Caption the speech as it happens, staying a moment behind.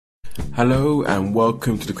Hello and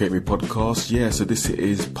welcome to the Create Me podcast. So this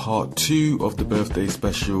is part 2 of the birthday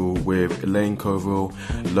special with Elaine Coville,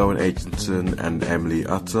 Lauren Aitchison and Emily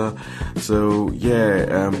Utter.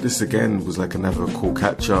 This again was like another cool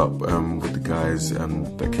catch up with the guys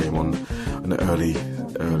that came on an early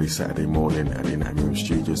Saturday morning at the Inhabium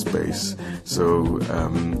studio space.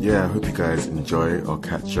 I hope you guys enjoy our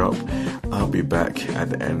catch up. I'll be back at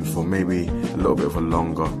the end for maybe a little bit of a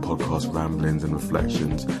longer podcast ramblings and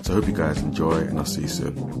reflections. So I hope you guys enjoy and I'll see you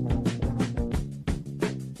soon.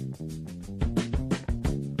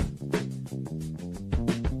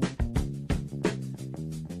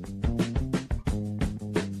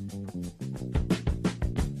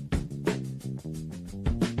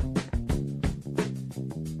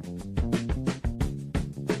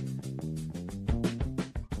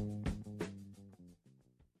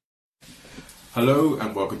 Hello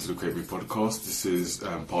and welcome to the Create Me podcast. This is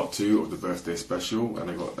part 2 of the birthday special, and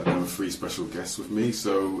I got another 3 special guests with me.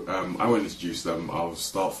 So I won't introduce them. I'll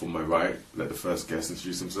start from my right. Let the first guest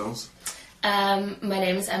introduce themselves. My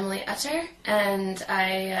name is Emily Utter, and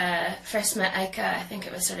I first met Aika, I think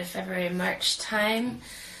it was sort of February, March time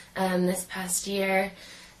this past year.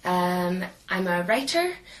 I'm a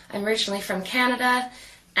writer. I'm originally from Canada,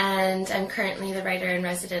 and I'm currently the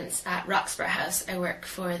writer-in-residence at Roxburgh House. I work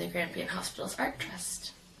for the Grampian Hospitals Art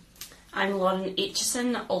Trust. I'm Lauren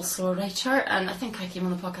Aitchison, also a writer, and I think I came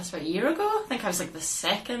on the podcast about a year ago. I think I was like the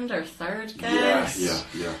second or third guest.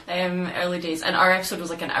 Yeah. Early days. And our episode was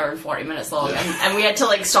like an hour and 40 minutes long, and we had to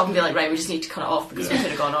like stop and be like, right, we just need to cut it off because we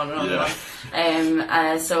could have gone on and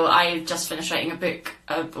on. So I just finished writing a book,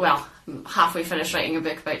 halfway finished writing a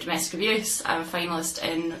book about domestic abuse. I'm a finalist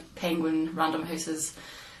in Penguin Random House's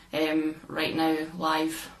right now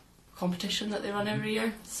live competition that they run every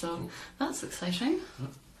year, so that's exciting.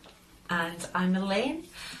 And I'm Elaine,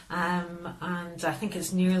 and I think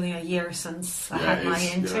it's nearly a year since I had my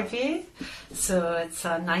interview, so it's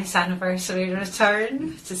a nice anniversary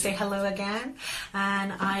return to say hello again.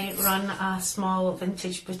 And I run a small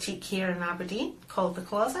vintage boutique here in Aberdeen called The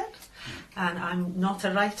Closet, and I'm not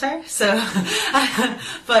a writer, so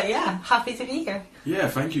but yeah, happy to be here. Yeah,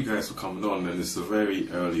 thank you guys for coming on. And it's a very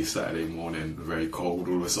early Saturday morning, very cold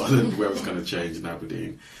all of a sudden. The weather's going to change in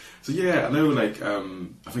Aberdeen. So I know I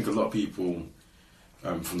think a lot of people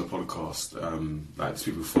from the podcast, there's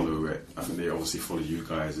people who follow it. I think they obviously follow you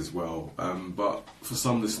guys as well. But for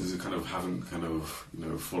some listeners who kind of haven't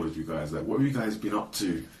followed you guys, like what have you guys been up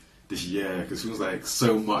to this year? Because it feels like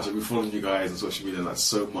so much. I've been following you guys on social media, and like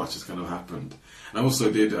so much has kind of happened. And I also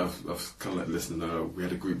I've kind of let listeners know, we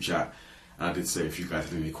had a group chat, and I did say if you guys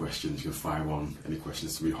had any questions, you can fire on any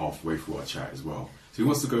questions to me halfway through our chat as well. So who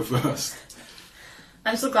wants to go first?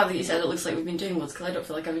 I'm so glad that you said it looks like we've been doing loads, because I don't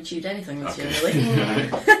feel like I've achieved anything this year, really.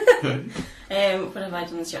 What have I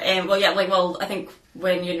done this year? I think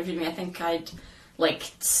when you interviewed me, I think I'd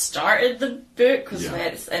started the book, I'll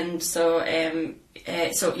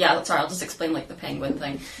just explain the Penguin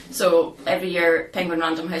thing. So every year, Penguin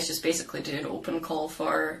Random House just basically do an open call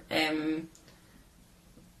for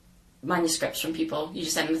manuscripts from people. You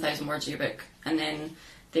just send them 1,000 words of your book, and then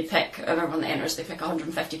they pick, everyone that enters, they pick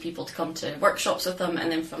 150 people to come to workshops with them, and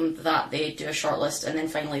then from that they do a shortlist, and then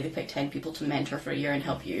finally they pick 10 people to mentor for a year and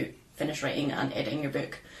help you finish writing and editing your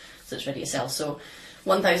book so it's ready to sell. So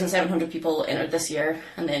 1,700 people entered this year,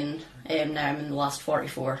 and then now I'm in the last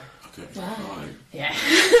 44. Okay. Wow. Right. Yeah.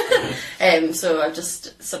 So we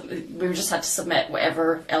just had to submit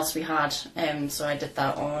whatever else we had. So I did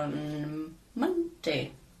that on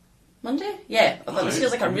Monday? Yeah. Right. This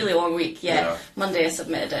feels like a really long week. Yeah. Monday I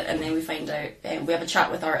submitted it, and then we find out, we have a chat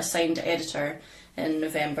with our assigned editor in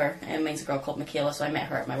November, and mine's a girl called Michaela, so I met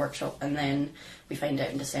her at my workshop, and then we find out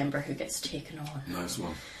in December who gets taken on. Nice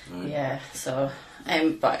one. Right. Yeah, so,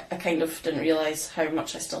 but I kind of didn't realise how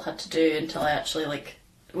much I still had to do until I actually,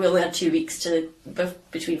 we only had 2 weeks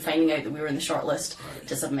between finding out that we were in the shortlist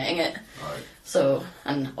to submitting it. Right. So,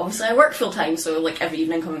 and obviously I work full time, so every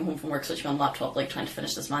evening coming home from work, switching on laptop, trying to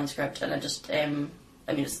finish this manuscript, and I just,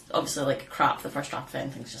 it's obviously crap. The first draft of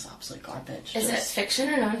anything's just absolute garbage. Is it fiction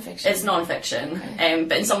or non-fiction? It's non-fiction, okay.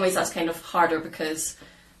 But in some ways that's kind of harder because,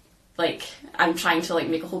 I'm trying to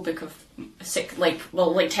make a whole book of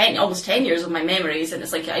almost 10 years of my memories, and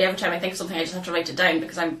it's every time I think of something I just have to write it down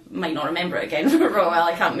because I might not remember it again for a while.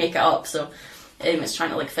 I can't make it up, so it's trying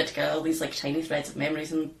to fit together all these tiny threads of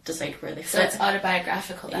memories and decide where they fit. So it's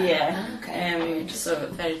autobiographical then? Yeah. Oh, okay. So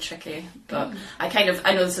very tricky, but I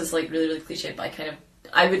know this is really, really cliche, but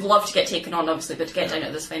I would love to get taken on, obviously, but to get down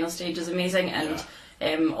to this final stage is amazing, and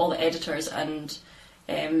all the editors and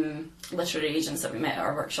literary agents that we met at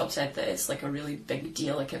our workshop said that it's like a really big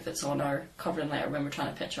deal. Like if it's on our covering letter when we're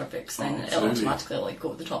trying to pitch our books, then it'll automatically like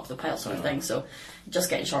go to the top of the pile sort of thing. So just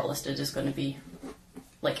getting shortlisted is going to be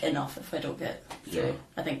like enough if I don't get through.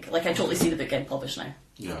 I think like I totally see the book getting published now.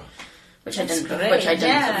 Yeah. Which I didn't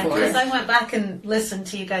before. Because I went back and listened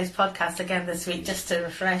to you guys' podcast again this week just to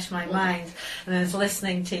refresh my mind, and I was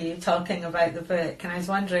listening to you talking about the book, and I was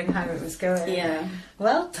wondering how it was going. Yeah.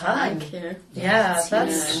 Well done. Thank you. Yeah,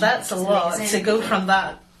 that's a lot to go from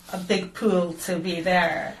that a big pool to be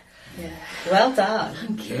there. Yeah. Well done.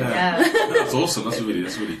 Thank you. Yeah. That's awesome. That's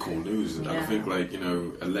really cool news. And I think like, you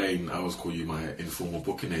know, Elaine, I always call you my informal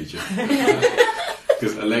booking agent.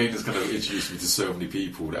 Because Elaine has kind of introduced me to so many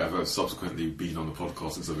people that have subsequently been on the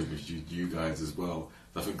podcast, and so I've introduced you guys as well.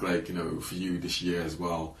 I think, like, you know, for you this year as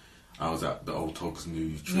well, I was at the Old Togs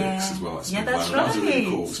New Tricks as well. That's right. That was really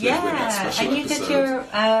cool. And you did your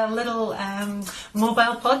little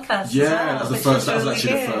mobile podcast. Yeah, as well, that was the first. That was really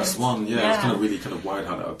actually good. the first one. Yeah, it was kind of really kind of wide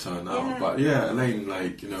how that would turn out. But yeah, Elaine,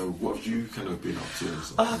 like, you know, what have you kind of been up to? And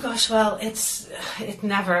stuff? Oh gosh, well, it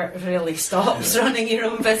never really stops running your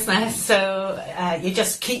own business. So you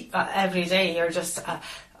just keep every day. You're just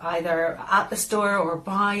either at the store or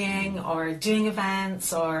buying or doing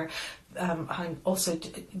events or. I also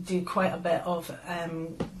do quite a bit of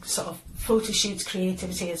sort of photo shoots,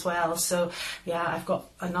 creativity as well. So yeah, I've got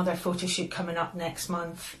another photo shoot coming up next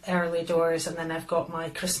month, early doors, and then I've got my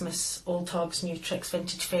Christmas Old Togs New Tricks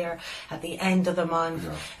Vintage Fair at the end of the month,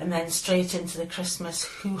 and then straight into the Christmas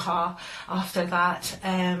hoo-ha after that.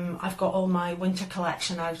 I've got all my winter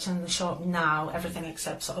collection out in the shop now, everything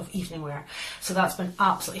except sort of evening wear. So that's been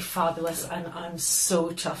absolutely fabulous, and I'm so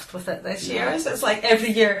chuffed with it this year. So it's like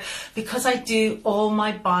every year, because I do all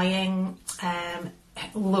my buying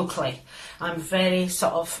locally, I'm very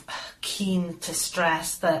sort of keen to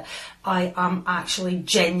stress that I am actually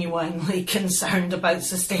genuinely concerned about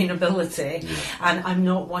sustainability, and I'm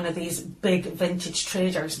not one of these big vintage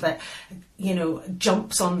traders that, you know,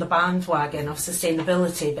 jumps on the bandwagon of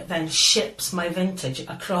sustainability but then ships my vintage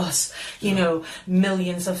across, you know,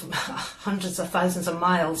 millions of, hundreds of thousands of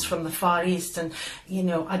miles from the Far East. And, you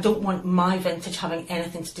know, I don't want my vintage having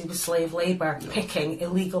anything to do with slave labour,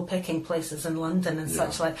 illegal picking places in London and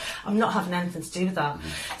such like. I'm not having anything to do with that.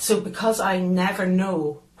 So because I never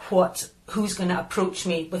know who's going to approach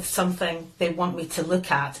me with something they want me to look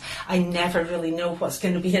at, I never really know what's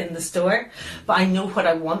going to be in the store, but I know what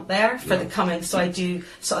I want there for the coming. So I do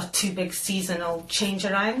sort of 2 big seasonal change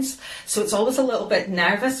arounds. So it's always a little bit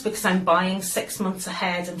nervous because I'm buying 6 months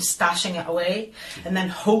ahead and stashing it away and then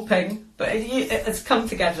hoping. But it's come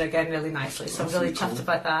together again really nicely, so I'm really chuffed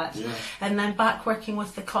about that. And then back working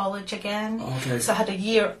with the college again. So I had a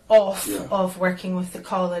year off of working with the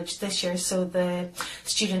college this year, so the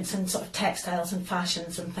students in sort of textiles and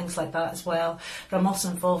fashions and things like that as well. But I'm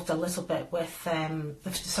also involved a little bit with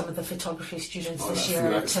some of the photography students this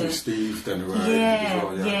year. To Steve, then,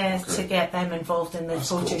 right? To get them involved in the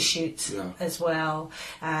photo shoot as well.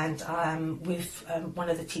 And we've one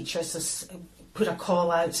of the teachers has put a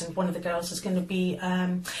call out, and one of the girls is going to be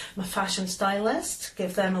my fashion stylist,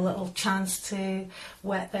 give them a little chance to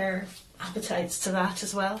whet their appetites to that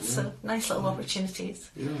as well. So nice little opportunities.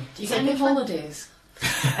 Do you get any holidays? But,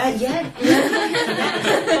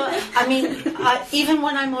 I mean, even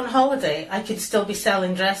when I'm on holiday, I could still be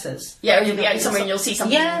selling dresses. Yeah, you'll be out somewhere and you'll see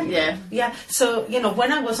something. Yeah. So, you know,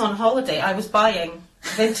 when I was on holiday, I was buying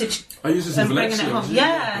vintage and bringing it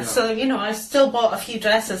home. So, you know, I still bought a few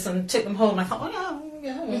dresses and took them home. I thought,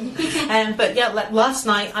 but yeah, like last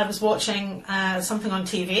night I was watching something on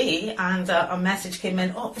TV, and a message came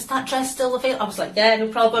in, is that dress still available? I was like, yeah, no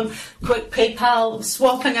problem, quick PayPal,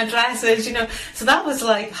 swapping addresses, you know. So that was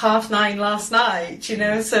like 9:30 last night, you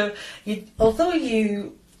know. So although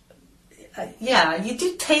you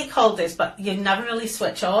do take holidays, but you never really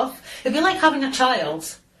switch off. It'd be like having a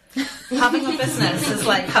child. Having a business is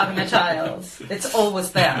like having a child. It's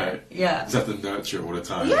always there. You just have to nurture it all the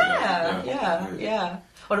time. Yeah.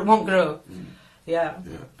 Or it won't grow. Yeah.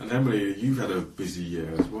 And Emily, you've had a busy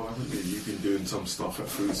year as well, haven't you? You've been doing some stuff at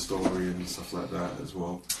Food Story and stuff like that as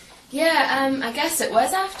well. Yeah, I guess it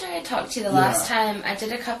was after I talked to you the last time. I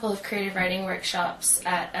did a couple of creative writing workshops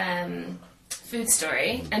at Food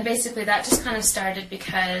Story, and basically that just kind of started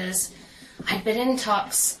because I'd been in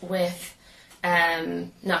talks with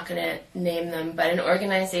not going to name them, but an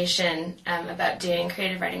organisation about doing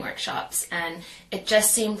creative writing workshops, and it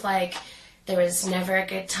just seemed like there was never a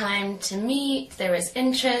good time to meet. There was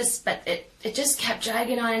interest, but it just kept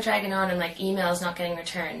dragging on, and like emails not getting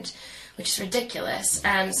returned, which is ridiculous.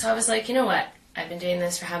 So I was like, you know what, I've been doing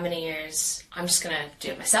this for how many years? I'm just going to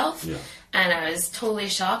do it myself. Yeah. And I was totally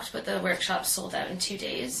shocked, but the workshop sold out in 2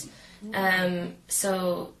 days.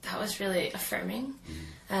 So that was really affirming.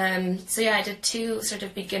 So yeah, I did 2 sort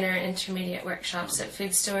of beginner intermediate workshops at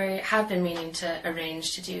Food Story. Have been meaning to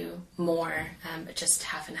arrange to do more, but just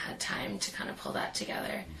haven't had time to kind of pull that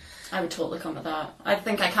together. I would totally come to that. I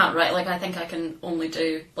think I can't write, like, I think I can only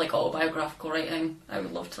do, like, autobiographical writing. I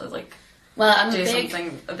would love to, like, well, I'm do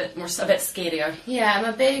something a bit scarier. Yeah, I'm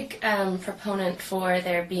a big proponent for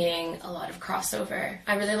there being a lot of crossover.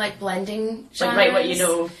 I really like blending genres. Like, write what you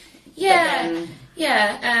know.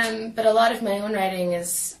 Yeah, but a lot of my own writing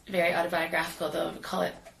is very autobiographical, though I would call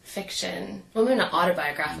it fiction. Well, maybe not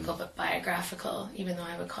autobiographical, but biographical, even though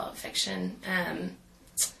I would call it fiction.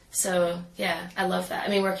 So, yeah, I love that. I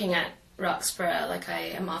mean, working at Roxburgh, like, I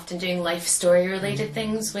am often doing life story related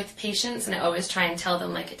things with patients, and I always try and tell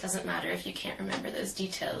them, like, it doesn't matter if you can't remember those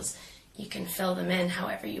details. You can fill them in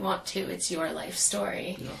however you want to. It's your life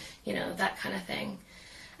story, you know, that kind of thing.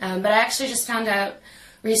 But I actually just found out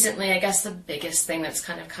recently, I guess the biggest thing that's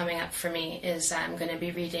kind of coming up for me is I'm going to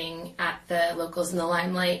be reading at the Locals in the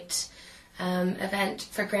Limelight event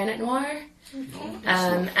for Granite Noir.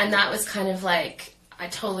 And that was kind of like, I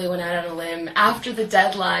totally went out on a limb after the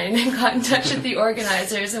deadline and got in touch with the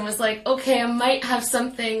organizers and was like, okay, I might have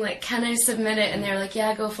something, like, can I submit it? And they were like,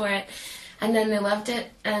 yeah, go for it. And then they loved it,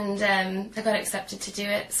 and I got accepted to do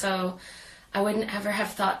it. So I wouldn't ever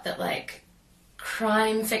have thought that, like,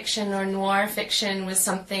 crime fiction or noir fiction was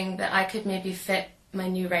something that I could maybe fit my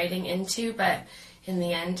new writing into, but in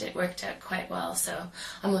the end it worked out quite well, so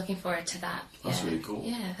I'm looking forward to that. That's really cool.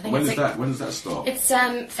 Yeah, I think when does that start? It's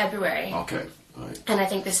February. Okay. Right. And I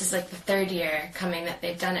think this is like the 3rd year coming that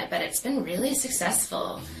they've done it, but it's been really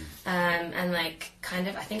successful. And like, kind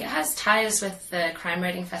of, I think it has ties with the Crime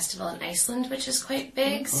Writing Festival in Iceland, which is quite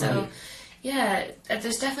big. So yeah,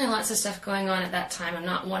 there's definitely lots of stuff going on at that time. I'm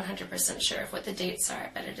not 100% sure of what the dates are,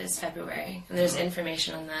 but it is February. And there's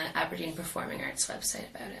information on the Aberdeen Performing Arts website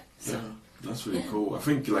about it. So. Yeah, that's really cool. I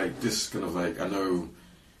think, like, this kind of, like, I know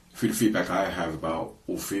through the feedback I have about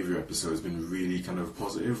all 3 of your episodes has been really kind of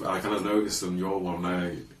positive. I kind of noticed on your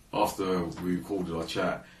one, after we recorded our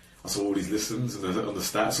chat, I saw all these listens on the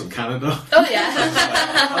stats on Canada. Oh, yeah.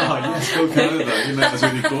 Oh, yes, go Canada. You know, that's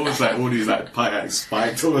really cool. It's like all these, like,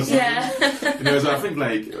 spiked or something. Yeah. You know, so I think,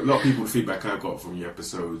 like, a lot of people, the feedback I've got from your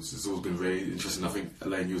episodes has always been very interesting. I think,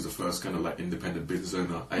 Elaine, you was the first kind of, like, independent business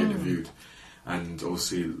owner I interviewed. And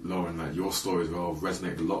obviously, Lauren, like, your story as well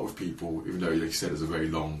resonated a lot with people, even though, like you said, it was a very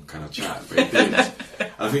long kind of chat, but it did.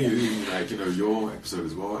 I think even, like, you know, your episode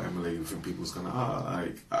as well, Emily, I think people's kind of,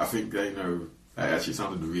 like, I think they know, it actually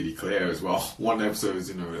sounded really clear as well. One episode,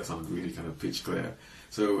 you know, that sounded really kind of pitch clear.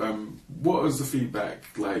 So, what was the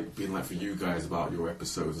feedback been like for you guys about your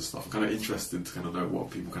episodes and stuff? I'm kind of interested to kind of know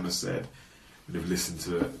what people kind of said when they've listened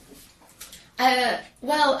to it.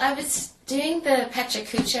 Well, I was doing the Pecha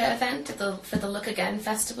Kucha event for the Look Again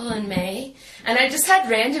Festival in May, and I just had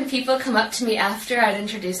random people come up to me after I'd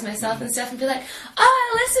introduced myself and stuff and be like,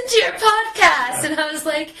 oh, I listened to your podcast, and I was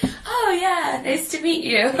like, oh yeah, nice to meet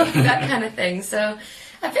you, that kind of thing. So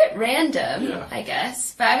a bit random, I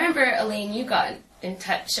guess. But I remember, Elaine, you got in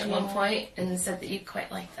touch at one point and said that you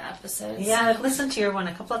quite liked the episodes. Yeah, I've listened to your one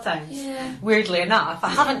a couple of times. Yeah. Weirdly enough. I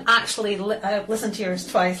haven't actually listened to yours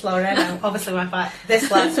twice, Lauren. I obviously went back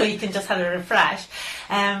this last week and just had a refresh.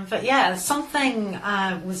 But yeah, something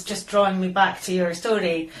was just drawing me back to your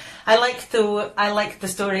story. I like the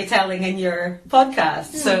storytelling in your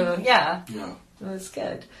podcast. So yeah, it was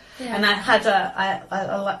good. Yeah. And I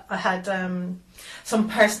had some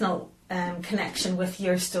personal connection with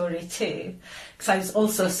your story too, because I was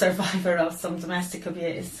also a survivor of some domestic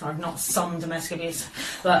abuse, or not some domestic abuse,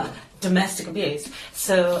 but domestic abuse.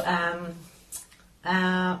 So,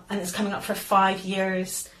 and it's coming up for 5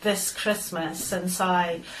 years this Christmas since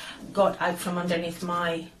I got out from underneath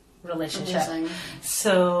my relationship. Amazing.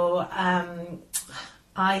 So,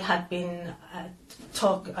 I had been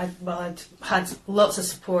I'd had lots of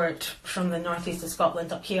support from the northeast of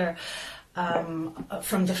Scotland up here.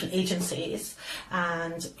 From different agencies,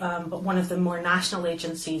 and but one of the more national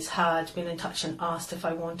agencies had been in touch and asked if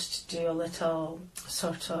I wanted to do a little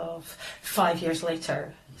sort of 5 years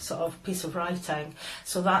later sort of piece of writing.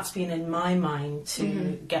 So that's been in my mind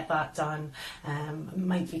to get that done.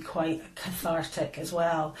 Might be quite cathartic as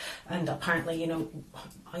well. And apparently, you know,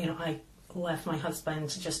 I left my husband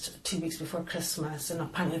just 2 weeks before Christmas, and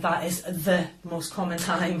apparently that is the most common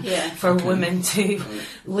time for women to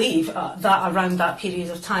leave that around that period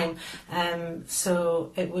of time.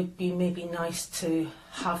 So it would be maybe nice to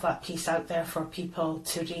have that piece out there for people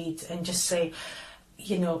to read and just say,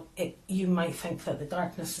 you might think that the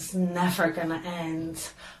darkness is never going to end,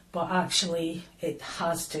 but actually it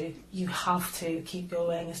has to. You have to keep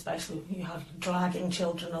going, especially you have dragging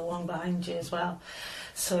children along behind you as well.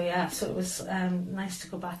 So it was nice to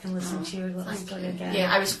go back and listen to your little story again.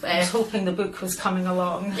 Yeah, I was hoping the book was coming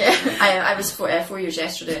along. Yeah, I was 4 years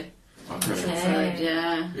yesterday. Okay.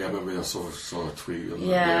 Yeah, I remember I saw a tweet.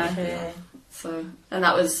 Yeah. So, and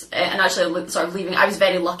that was, and actually sort of leaving, I was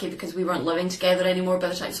very lucky because we weren't living together anymore by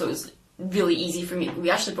the time, so it was really easy for me.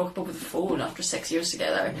 We actually broke up over the phone after 6 years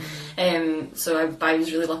together. So I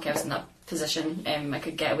was really lucky I was in that position. I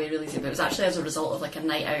could get away really easy, but it was actually as a result of like a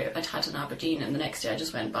night out I'd had in Aberdeen, and the next day I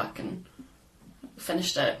just went back and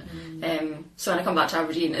finished it. So when I come back to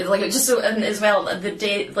Aberdeen, it was just so, and as well the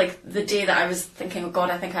day that I was thinking, oh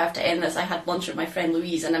God, I think I have to end this, I had lunch with my friend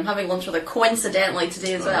Louise, and I'm having lunch with her coincidentally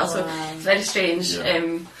today as well. So it's very strange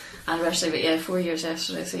anniversary. But yeah, 4 years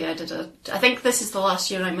yesterday. So yeah, I think this is the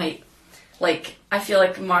last year I might, like, I feel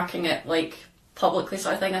like marking it like publicly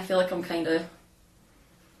sort of thing. I feel like I'm kind of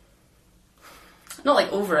not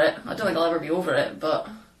like over it. I don't think I'll ever be over it, but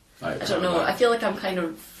I don't know. I feel like I'm kind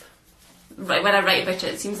of, when I write about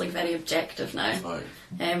it, it seems like very objective now. Right.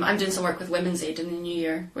 I'm doing some work with Women's Aid in the new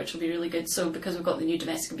year, which will be really good. So because we've got the new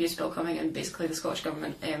domestic abuse bill coming, and basically the Scottish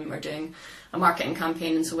Government are doing a marketing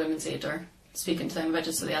campaign, and so Women's Aid are speaking to them about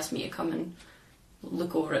it, so they asked me to come and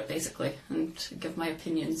look over it basically and give my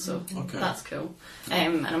opinion, so that's cool.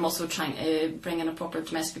 And I'm also trying to bring in a proper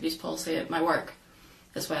domestic abuse policy at my work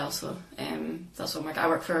as well, so that's what I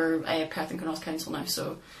work for Perth and Connaught Council now,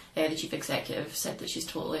 so the chief executive said that she's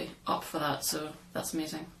totally up for that, so that's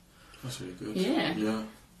amazing. That's really good. Yeah,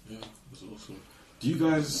 that's awesome. Do you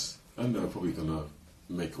guys, I know I'm probably gonna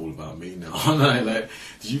make all about me now, aren't I? Like,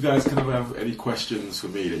 do you guys kind of have any questions for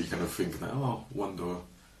me that you kind of think that, wonder,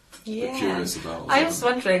 curious about? I was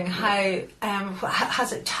wondering how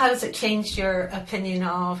has it changed your opinion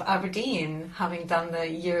of Aberdeen, having done the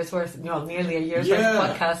year's worth, nearly a year's worth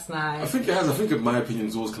of podcast now? I think it has. I think my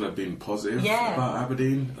opinion's always kind of been positive about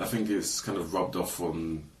Aberdeen. I think it's kind of rubbed off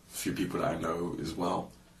on a few people that I know as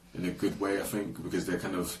well, in a good way, I think, because they're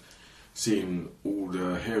kind of seeing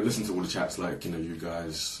listen to all the chats like, you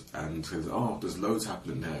guys, and says, there's loads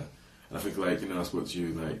happening there. And I think, like, I spoke to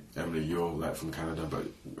you, like, Emily, you're, like, from Canada, but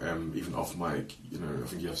even off mic, I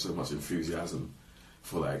think you have so much enthusiasm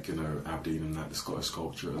for, like, Aberdeen and, like, the Scottish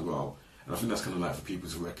culture as well. And I think that's kind of, like, for people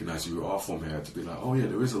to recognise who are from here, to be like,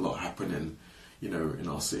 there is a lot happening, in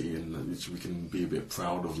our city, and we can be a bit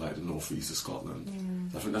proud of, like, the northeast of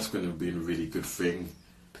Scotland. I think that's going to be a really good thing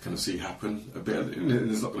to kind of see happen a bit.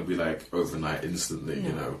 And it's not going to be, like, overnight, instantly,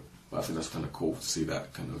 but I think that's kind of cool to see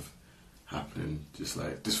that kind of happening, just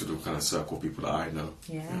for the kind of circle of people that I know.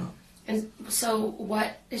 Yeah. And so,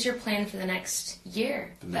 what is your plan for the next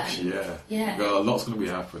year? The next year? Yeah. Well, a lot's going to be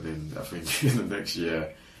happening, I think, in the next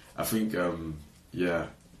year. I think, I think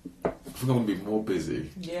I'm going to be more busy.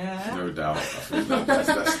 Yeah. No doubt. I think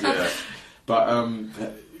that's But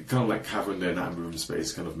kind of like having the anatomy room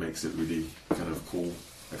space kind of makes it really kind of cool.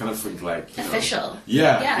 I kind of think like... official.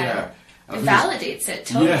 Yeah. It validates it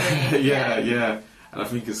totally. Yeah. And I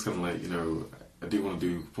think it's kind of like, I do want to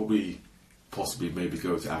do, possibly maybe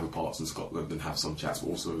go to other parts in Scotland and have some chats, but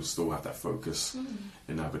also still have that focus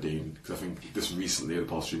in Aberdeen. Because I think just recently, the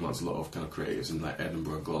past few months, a lot of kind of creatives in like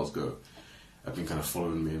Edinburgh and Glasgow have been kind of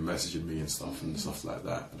following me and messaging me and stuff like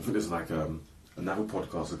that. And I think there's like another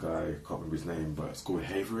podcast, a guy, I can't remember his name, but it's called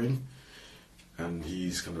Havering. And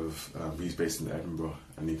he's kind of, he's based in Edinburgh,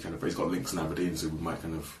 and he's got links in Aberdeen, so we might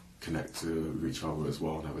kind of connect to each other as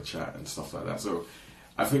well and have a chat and stuff like that. So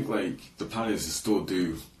I think like the plan is to still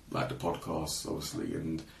do like the podcast, obviously,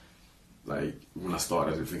 and like when I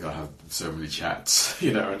started I didn't think I had so many chats,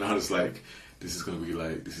 and I was like, this is going to be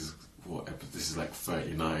like, this is like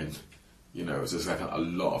 39, so it's like a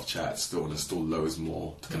lot of chats still, and there's still loads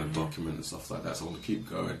more to kind of document and stuff like that, so I want to keep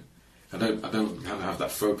going. I don't kind of have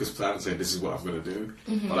that focus plan saying this is what I'm going to do.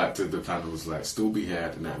 I like the plan was like still be here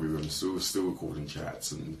at the Natalie Room, still recording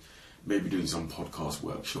chats, and maybe doing some podcast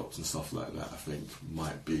workshops and stuff like that. I think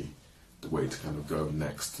might be the way to kind of go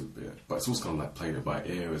next a bit. But it's also kind of like playing it by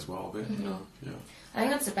ear as well a bit. Yeah. I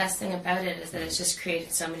think that's the best thing about it, is that it's just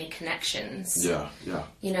created so many connections. Yeah.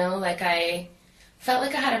 Like I felt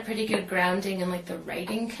like I had a pretty good grounding in like the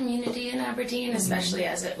writing community in Aberdeen, especially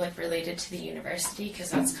as it like related to the university,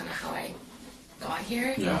 because that's kind of how I got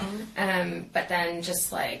here. But then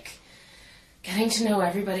just like getting to know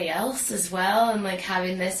everybody else as well, and like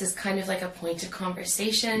having this as kind of like a point of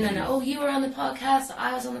conversation, and you were on the podcast,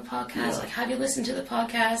 I was on the podcast, like have you listened to the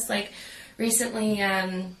podcast? Like recently,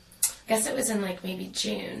 I guess it was in like maybe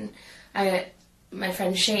June, my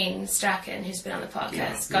friend Shane Strachan, who's been on the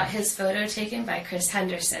podcast, got his photo taken by Chris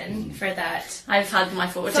Henderson for that. I've had my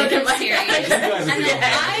photo taken by series. and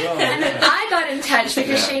then I got in touch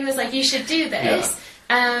because Shane was like, you should do this.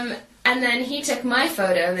 And then he took my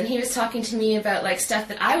photo, and then he was talking to me about like stuff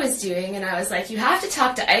that I was doing, and I was like, you have to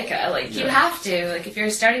talk to Aika, like you have to, like if you're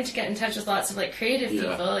starting to get in touch with lots of like creative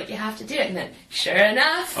people, like you have to do it. And then sure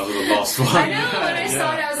enough, I was the last one. I know, when I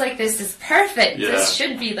saw it I was like, this is perfect. This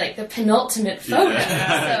should be like the penultimate photo.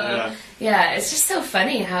 So it's just so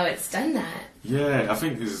funny how it's done that. Yeah, I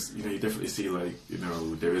think there's, you definitely see like,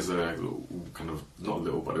 there is a little kind of, not a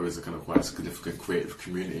little, but there is a kind of quite significant creative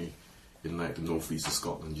community in like the northeast of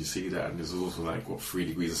Scotland. You see that, and there's also like 3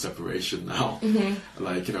 degrees of separation now.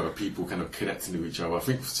 Like people kind of connecting to each other. I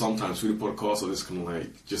think sometimes through the podcast, I just kind of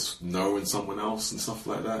like just knowing someone else and stuff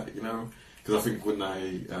like that. Because I think when I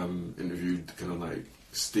interviewed kind of like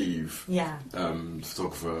Steve,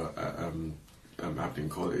 photographer at Aberdeen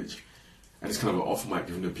College, and it's kind of an off mic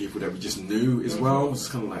given the people that we just knew as well. It's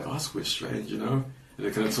kind of like, oh, that's a bit strange, and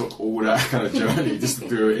it kind of took all that kind of journey just to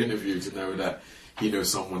do an interview to know that he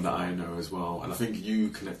knows someone that I know as well. And I think you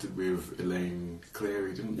connected with Elaine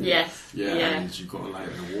Cleary, didn't you? Yes. Yeah, and you got like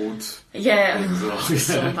an award. Yeah.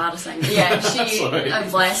 So embarrassing. Yeah, she,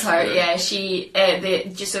 bless her, she,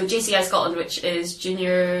 so JCI Scotland, which is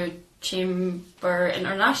Junior Chamber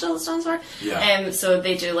International, it stands for. Yeah. So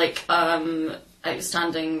they do like,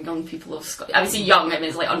 outstanding young people of Scotland. Obviously young, I mean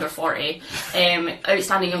it's like under 40.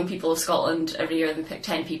 Outstanding young people of Scotland every year. They pick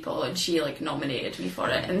 10 people, and she like nominated me for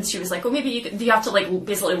it. And she was like, "Oh, maybe you have to like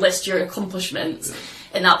basically list your accomplishments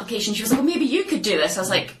in the application." She was like, "Oh, maybe you could do this." I was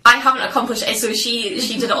like, "I haven't accomplished it." So she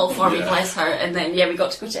did it all for me, bless her. And then we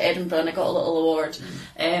got to go to Edinburgh, and I got a little award.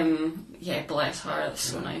 Bless her. It was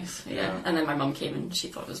so nice. And then my mum came, and she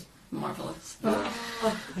thought it was marvellous.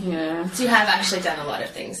 Yeah. So you have actually done a lot of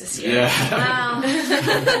things this year.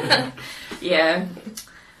 Yeah.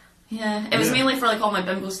 Yeah. It was mainly for like all my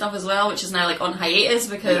bimbo stuff as well, which is now like on hiatus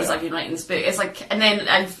because I've been writing this book. It's like, and then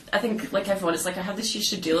I think like everyone, it's like I have this huge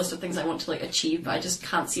to-do list of things I want to like achieve, but I just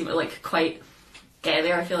can't seem to like quite get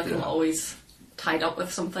there. I feel like I'm always tied up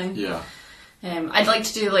with something. Yeah. I'd like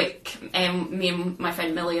to do like me and my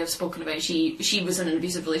friend Millie have spoken about. She was in an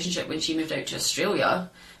abusive relationship when she moved out to Australia,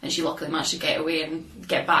 and she luckily managed to get away and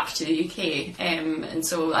get back to the UK. And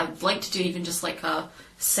so I'd like to do even just like a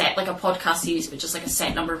set, like a podcast series, but just like a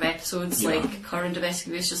set number of episodes, like Current Domestic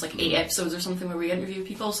Abuse, just like 8 episodes or something where we interview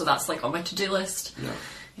people. So that's like on my to-do list.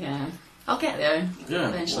 Yeah, I'll get there. Yeah,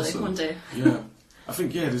 eventually, one day. Yeah, I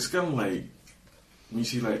think there's kind of like, when you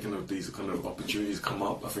see like kind of these kind of opportunities come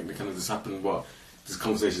up, I think they kind of just happen. There's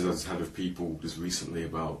conversations I've just had with people just recently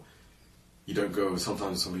about, you don't go,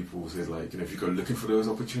 sometimes some people say like, if you go looking for those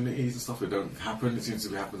opportunities and stuff, they don't happen. It seems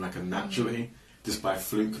to happen like naturally, just by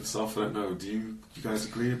fluke and stuff. I don't know, do you guys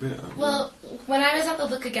agree a bit? Well, when I was at the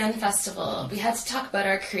Look Again festival, we had to talk about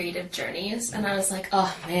our creative journeys, and I was like,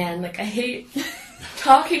 oh man, like I hate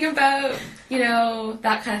talking about,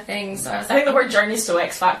 that kind of thing. So I think the word journey is so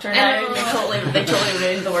X Factor now. They totally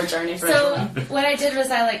ruined the word journey for everyone. So what I did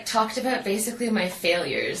was I like talked about basically my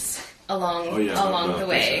failures along the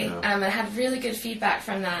way. I had really good feedback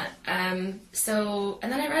from that. And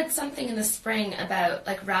then I read something in the spring about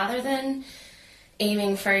like, rather than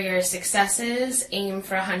aiming for your successes, aim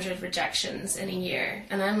for 100 rejections in a year.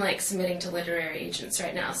 And I'm like submitting to literary agents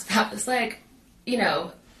right now. So that was like,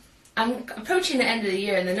 I'm approaching the end of the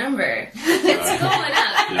year and the number, it's going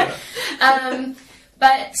up.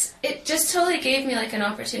 But it just totally gave me like an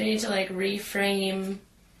opportunity to like reframe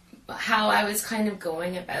how I was kind of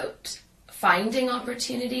going about finding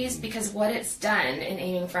opportunities, because what it's done in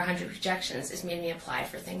aiming for 100 rejections is made me apply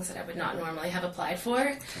for things that I would not normally have applied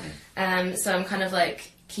for. So I'm kind of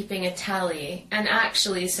like keeping a tally, and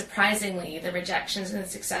actually surprisingly the rejections and the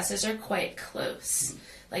successes are quite close.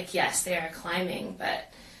 Like yes, they are climbing, but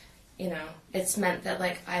it's meant that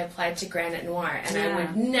like I applied to Granite Noir, and I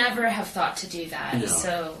would never have thought to do that.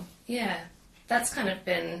 So that's kind of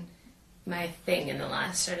been my thing in the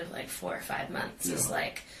last sort of like 4 or 5 months. Is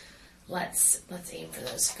like, let's aim for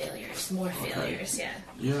those failures, more failures.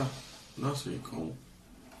 Yeah, that's really cool.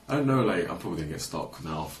 I don't know, like I'm probably gonna get stuck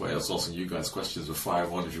now for asking you guys questions with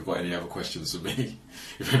 5-1. If you've got any other questions for me,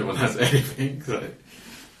 if anyone has anything.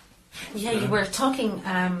 You were talking,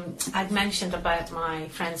 I'd mentioned about my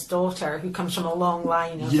friend's daughter who comes from a long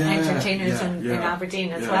line of entertainers in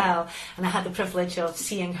Aberdeen as well, and I had the privilege of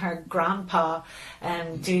seeing her grandpa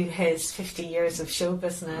do his 50 years of show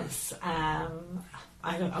business.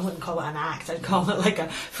 I wouldn't call it an act, I'd call it like a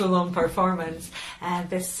full-on performance.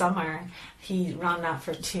 This summer he ran that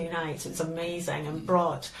for 2 nights. It was amazing, and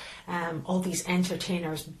brought all these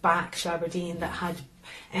entertainers back to Aberdeen that had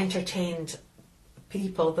entertained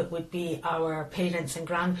people that would be our parents and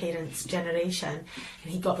grandparents' generation,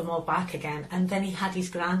 and he got them all back again. And then he had his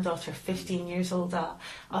granddaughter, 15 years old,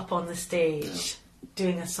 up on the stage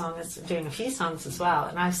doing a few songs as well.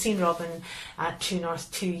 And I've seen Robin at True North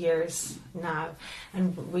 2 years now,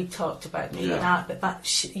 and we talked about maybe that,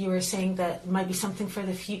 but you were saying that might be something for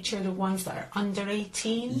the future, the ones that are under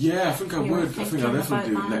 18. Yeah, I think I would. I think I'll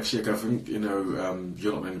definitely do it next year. I think, you're not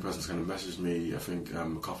the only person who's kind of messaged me. I think a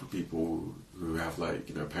couple of people who have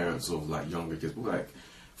parents of younger kids, but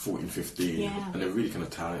 14, 15, and they're really kind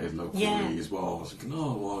of talented locally as well. I was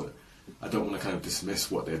thinking, I don't want to kind of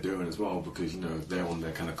dismiss what they're doing as well, because they're on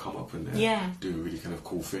their kind of come up and they're doing really kind of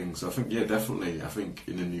cool things. So I think definitely. I think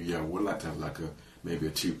in the new year we'd like to have maybe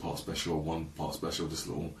a 2-part special or 1-part special, just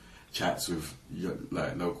little chats with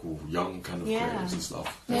local young kind of creators and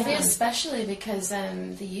stuff. Maybe especially because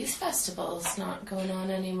the youth festival's not going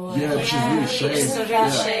on anymore. Yeah, which is really shame. It's a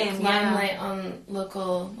real shame. Limelight on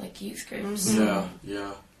local youth groups.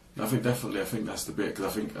 Yeah. I think definitely. I think that's the bit, because I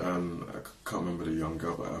think I can't remember the young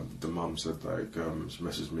girl, but the mum said she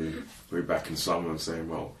messaged me way back in summer and saying,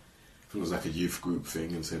 well, I think it was a youth group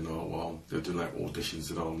thing, and saying, they're doing auditions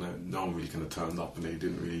and all. No one really kind of turned up, and they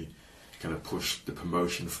didn't really kind of push the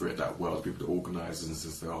promotion for it that well. People that organised and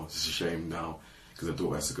says, it's a shame now, because their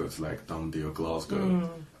daughter has to go to Dundee or Glasgow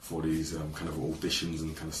for these kind of auditions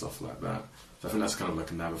and kind of stuff like that. So I think that's kind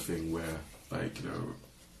of another thing where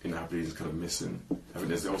in Aberdeen is kind of missing. I think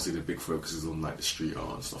there's obviously the big focus is on the street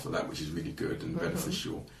art and stuff like that, which is really good and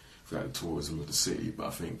beneficial for the tourism of the city. But I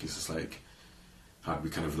think it's just how do we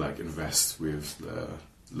kind of invest with the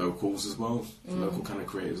locals as well, the local kind of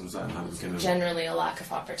creators and that, and how do we kind of generally a lack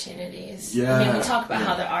of opportunities. Yeah, I mean, we talk about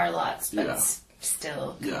how there are lots, but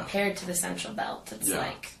still compared to the Central Belt, it's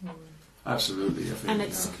Absolutely, I think. And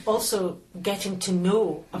it's also getting to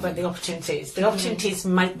know about the opportunities. The opportunities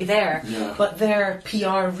might be there, but their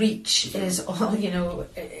PR reach is all,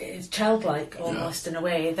 it's childlike almost in a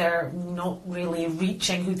way. They're not really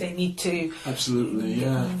reaching who they need to. Absolutely,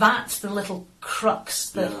 yeah. That's the little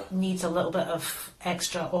crux that needs a little bit of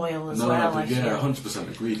extra oil as well. I feel.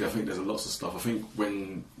 100% agreed. I think there's lots of stuff. I think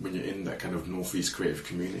when you're in that kind of Northeast creative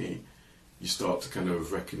community, you start to kind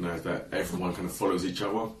of recognise that everyone kind of follows each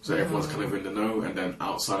other. So everyone's kind of in the know, and then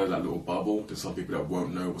outside of that little bubble, there's some people that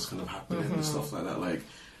won't know what's kind of happening and stuff like that.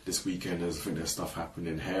 This weekend, I think there's stuff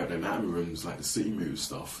happening here. The Anatomy Rooms, the City Move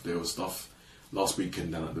stuff. There was stuff last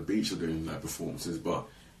weekend down at the beach, they're doing performances, but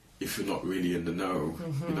if you're not really in the know,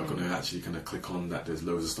 you're not going to actually kind of click on that there's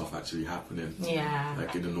loads of stuff actually happening. Yeah.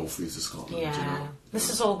 In the northeast of Scotland. Yeah.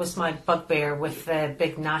 This is always my bugbear with the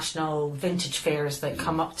big national vintage fairs that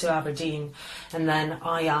come up to Aberdeen, and then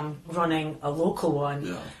I am running a local one.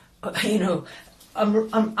 Yeah.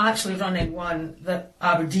 I'm actually running one that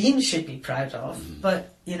Aberdeen should be proud of,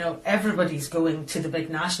 but everybody's going to the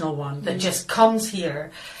big national one that just comes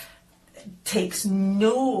here, takes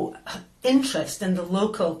no interest in the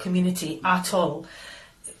local community at all,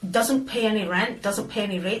 doesn't pay any rent, doesn't pay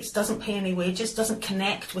any rates, doesn't pay any wages, doesn't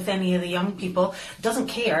connect with any of the young people, doesn't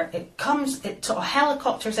care. It sort of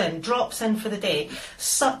helicopters in, drops in for the day,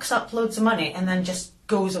 sucks up loads of money, and then just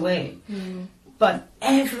goes away. But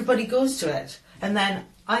everybody goes to it, and then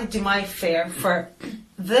I do my fair for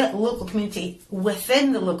the local community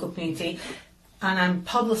within the local community. And I'm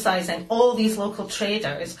publicising all these local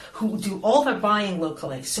traders who do all their buying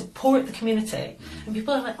locally, support the community. And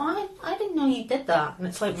people are like, I didn't know you did that. And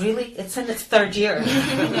it's really? It's in its 3rd year.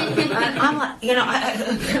 And I'm like,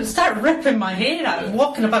 I start ripping my hair out,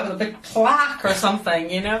 walking about with a big plaque or something,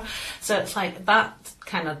 So it's that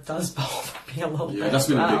kind of does bother me a little bit. Yeah, that's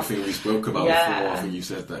been a big thing we spoke about before. I think you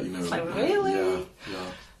said that, It's really?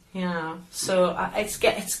 Yeah. Yeah, so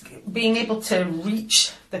it's being able to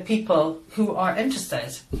reach the people who are interested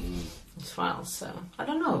as well. So I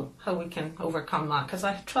don't know how we can overcome that, because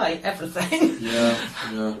I've tried everything.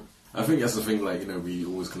 Yeah. I think that's the thing. We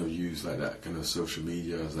always kind of use that kind of social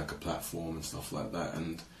media as a platform and stuff like that,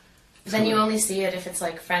 and then you only see it if it's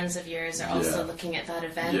friends of yours are also looking at that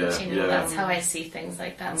event. That's how I see things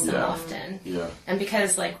like that so often. Yeah. And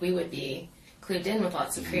because we would be clued in with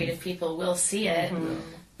lots of creative people, we'll see it.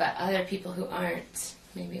 But other people who aren't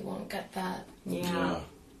maybe won't get that. Yeah.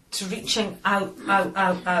 To reaching out,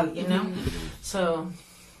 So,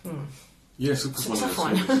 yeah, so it's one of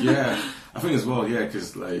those things. Yeah, I think as well. Yeah,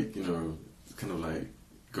 because kind of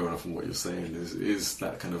going off on what you're saying is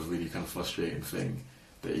that kind of really kind of frustrating thing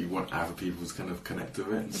that you want other people to kind of connect with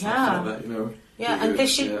it and stuff Yeah. like that, you know. Yeah, and they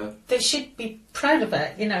should be proud of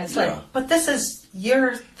it. You know, it's Yeah. like, but this is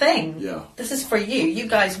your thing. Yeah. This is for you. You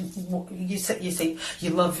guys, you say you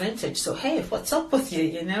love vintage, so hey, what's up with you?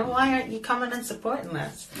 You know, why aren't you coming and supporting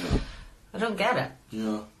this? Yeah. I don't get it.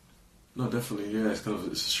 Yeah. No, definitely. Yeah, it's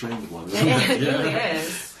a strange one. It Isn't it? really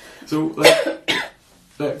is. So,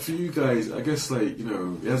 like for you guys, I guess, like, you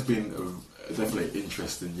know, it has been a definitely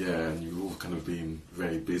interesting year, and you've all kind of been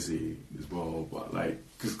very busy as well. But like,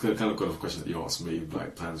 because kind of got a question that you asked me,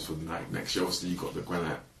 like plans for the next year. Obviously, you got the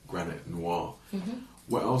Granite Noir. Mm-hmm.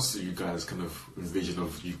 What else do you guys kind of envision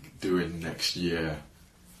of you doing next year,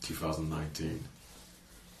 2019?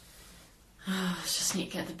 I just need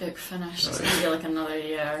to get the book finished. It's Right. going to be like another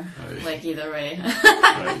year, Right. like either way.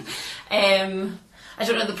 Right. I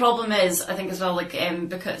don't know. The problem is, I think as well, like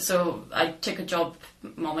because so I took a job,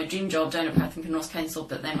 well, my dream job down at Parthenton Ross Council,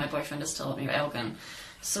 but then my boyfriend is still at me at Elgin,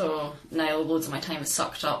 so now loads of my time is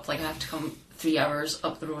sucked up. Like I have to come 3 hours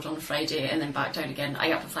up the road on a Friday and then back down again. I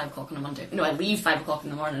get up at 5 o'clock on a Monday. No, I leave 5 o'clock in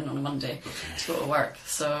the morning on a Monday to go to work.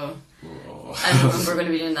 So Oh. we're going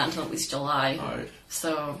to be doing that until at least July. Right.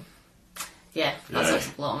 So. Yeah, that Yeah. sucks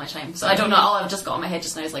up a lot of my time. So I don't know, all I've just got in my head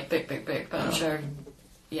just now is like book, but I'm sure,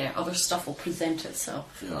 other stuff will present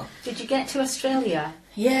itself. Yeah. Did you get to Australia?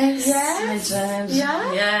 Yes, Yes? I did.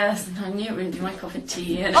 Yeah? Yes, I knew it wouldn't be my cup of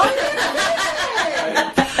tea.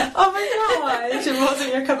 Oh my gosh, it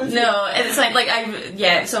wasn't your cup of tea. No, it's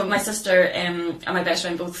like so my sister and my best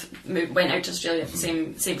friend both went out to Australia at the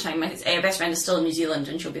same time. My best friend is still in New Zealand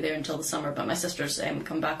and she'll be there until the summer, but my sister's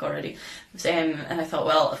come back already. And I thought,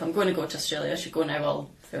 well, if I'm going to go to Australia, I should go now while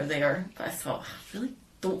they're there. But I thought, I really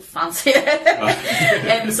don't fancy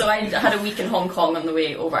it. So I had a week in Hong Kong on the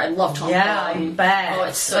way over. I loved Hong Yeah, Kong. I bet. Oh,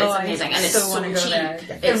 it's amazing, and it's so wanna go cheap. there.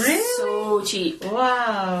 It's Really? so cheap.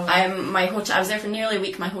 Wow. My hotel. I was there for nearly a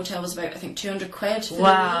week. My hotel was about, I think, £200 for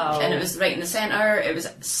Wow. the week, and it was right in the centre. It was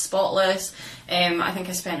spotless. I think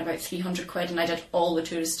I spent about £300, and I did all the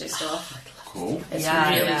touristy stuff. Cool. It's Yeah,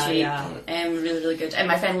 really yeah, cheap. yeah. Really, really good. And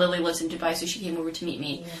my friend Lily lives in Dubai, so she came over to meet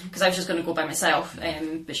me because I was just going to go by myself.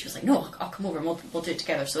 But she was like, "No, I'll come over and we'll do it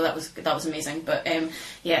together." So that was amazing. But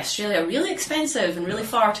Australia, really expensive and really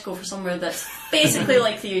far to go for somewhere that's basically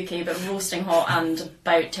like the UK but roasting hot and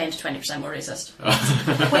about 10 to 20% more racist.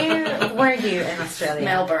 Where were you in Australia?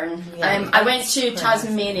 Melbourne. Yeah. I went to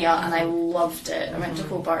Tasmania and I loved it. I went to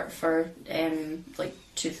Hobart for like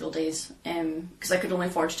 2 full days because I could only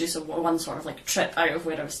afford to do one sort of like trip out of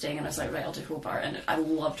where I was staying, and I was like, right, I'll do Hobart, and I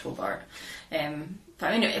loved Hobart. But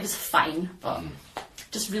I mean, it was fine, but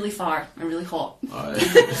just really far and really hot.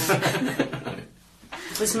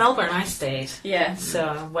 It was Melbourne I stayed. Yeah. So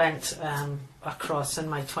I went across in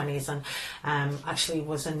my 20s and actually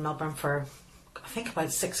was in Melbourne for I think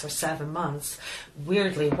about 6 or 7 months,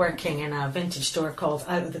 weirdly working in a vintage store called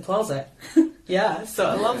Out of the Closet. Yeah, so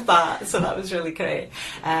I loved that. So that was really great.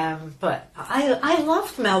 But I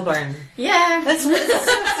loved Melbourne. Yeah.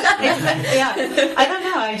 Yeah, I don't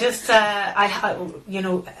know. I just, I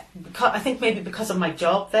think maybe because of my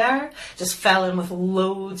job there, just fell in with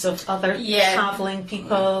loads of other travelling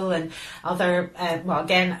people and other,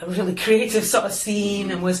 again, a really creative sort of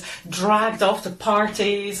scene, and was dragged off to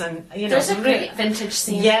parties and, There's a great vintage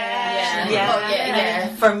scene. Yeah.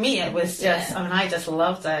 Yeah. For me, it was just, I just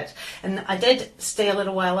loved it. And I did stay a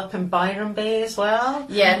little while up in Byron Bay as well,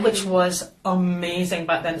 which was amazing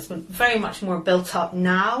back then. It's been very much more built up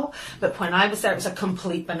now, but when I was there, it was a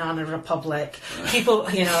complete banana republic. People,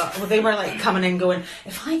 they were like coming in going,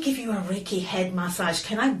 if I give you a Reiki head massage,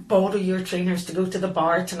 can I borrow your trainers to go to the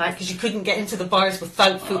bar tonight? Because you couldn't get into the bars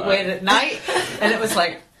without footwear at night. And it was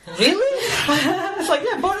like, really? It's like,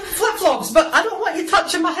 yeah, borrow flip-flops, but I don't want you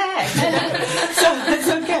touching my head. So it's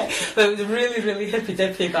okay. But it was really, really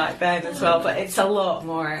hippy-dippy back then as well. But it's a lot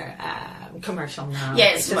more commercial now.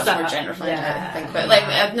 Yeah, it's much more gentrified, I think.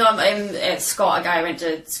 But Scott, a guy I went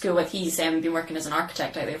to school with, he's been working as an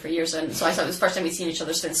architect out there for years, and so I thought it was the first time we'd seen each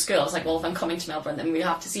other since school. I was like, well, if I'm coming to Melbourne, then we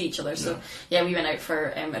have to see each other. So yeah, we went out for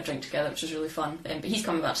a drink together, which was really fun. But he's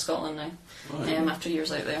coming back to Scotland now, after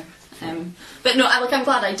years out there. But no, I'm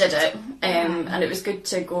glad I did it, and it was good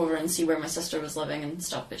to go over and see where my sister was living and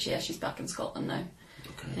stuff. But she's back in Scotland now.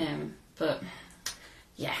 Okay. But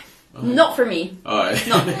yeah. Not for me. I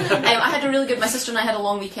had a really good. My sister and I had a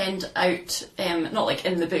long weekend out, not like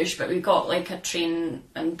in the bush, but we got like a train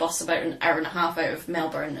and bus about an hour and a half out of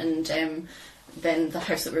Melbourne, and then the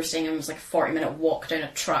house that we were staying in was like a 40-minute walk down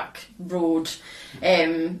a track road,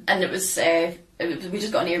 and it was we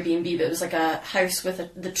just got an Airbnb, but it was like a house with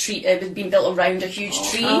the tree. It was being built around a huge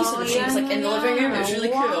tree, so the tree was like in the living room. It was really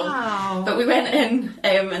cool. But we went in,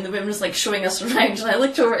 and the woman was like showing us around, and I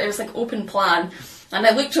looked over. It was like open plan. And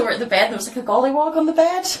I looked over at the bed, and there was like a gollywog on the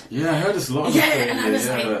bed. Yeah, I heard this a lot. Yeah, and I was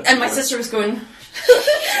like, and my sister was going.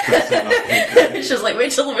 She was like,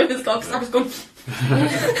 wait till the women's gone, because I was going.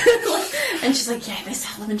 And she's like, yeah, they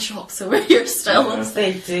sell them in shops over here still. Yeah.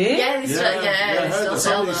 They do? Yeah, they still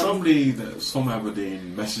sell them. Somebody from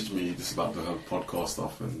Aberdeen messaged me just about the podcast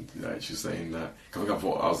stuff, and she was saying that, coming up,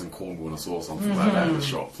 I was in Cornwall and I saw something like that in the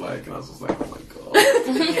shop, like, and I was just like, oh my god.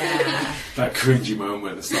 Yeah. That cringy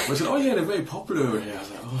moment and stuff. I said, oh yeah, they're very popular over here. I was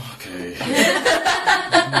like, oh, okay.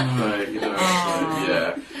 Right, you know, like,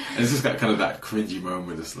 yeah. And it's just got kind of that cringy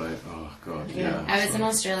moment, it's like, oh god, yeah. I was in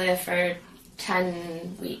Australia for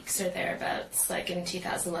 10 weeks or thereabouts, like in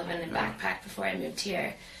 2011, and backpacked before I moved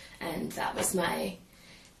here, and that was my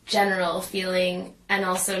general feeling. And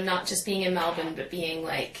also not just being in Melbourne, but being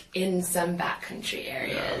like in some backcountry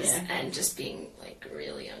areas and just being like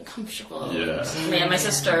really uncomfortable. Yeah, my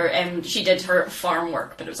sister, she did her farm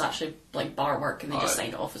work, but it was actually like bar work, and they just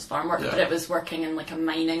signed it off as farm work, but it was working in like a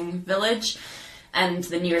mining village. And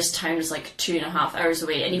the nearest town was like 2.5 hours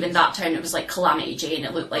away, and even that town, it was like Calamity Jane.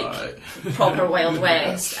 It looked like proper Wild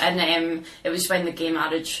West. And it was when the gay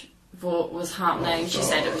marriage vote was happening. She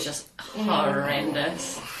said it was just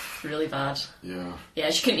horrendous, really bad. Yeah.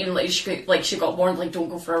 She couldn't even she got warned, like, don't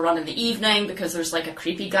go for a run in the evening because there's like a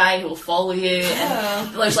creepy guy who will follow you.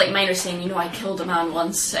 And there's like miners saying, I killed a man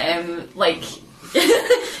once.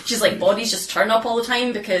 She's like, bodies just turn up all the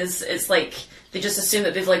time because it's like. They just assume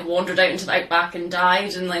that they've like wandered out into the outback and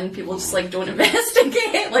died, and then people just like don't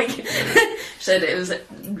investigate. Like,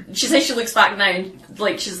 she says she looks back now and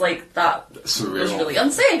like she's like, that surreal. Was really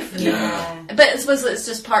unsafe. Yeah. But I suppose it's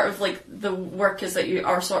just part of like the work is that you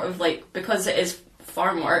are sort of like, because it is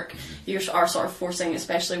farm work, you are sort of forcing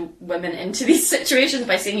especially women into these situations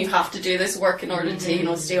by saying you have to do this work in order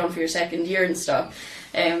to stay on for your second year and stuff.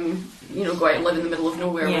 Go out and live in the middle of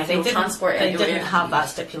nowhere with no transport anywhere. They didn't have that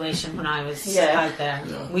stipulation when I was out there.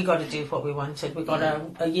 Yeah. We got to do what we wanted. We got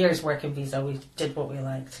a year's working visa. We did what we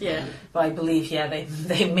liked. Yeah. But I believe,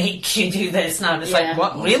 they make you do this now. And it's like,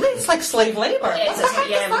 what? Really? It's like slave labour.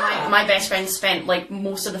 My best friend spent like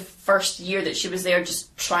most of the first year that she was there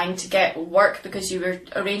just trying to get work, because you were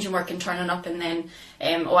arranging work and turning up and then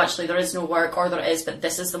actually there is no work, or there is, but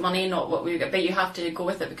this is the money, not what we get, but you have to go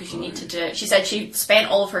with it because you need to do it. She said she spent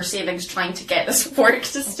all of her savings trying to get this work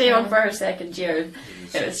to stay on for her second year.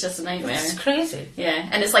 It was just a nightmare. It's crazy. Yeah,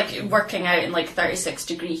 and it's like working out in like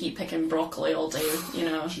 36-degree heat, picking broccoli all day,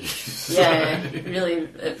 Jesus. Yeah, really,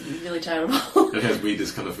 really terrible. It has me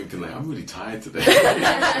just kind of thinking like, I'm really tired today.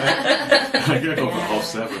 I get up at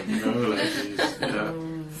 7:30, like, yeah.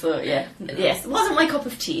 So yes, it wasn't my cup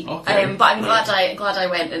of tea. Okay. But I'm glad I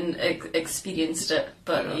went and experienced it.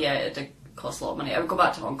 But it did cost a lot of money. I would go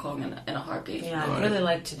back to Hong Kong in a heartbeat. Yeah, I'd really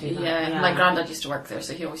like to do that. Yeah, my granddad used to work there,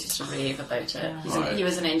 so he always used to rave about it. Yeah. He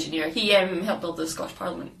was an engineer. He helped build the Scottish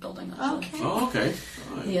Parliament building, actually. Okay.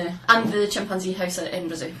 Right. Yeah, and the chimpanzee house in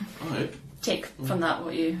Brazil. Right. Take from that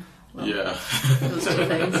what you. Those two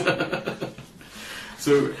things.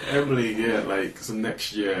 So Emily, so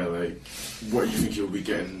next year, what do you think you'll be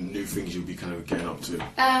getting, new things you'll be kind of getting up to?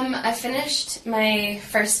 I finished my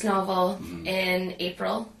first novel in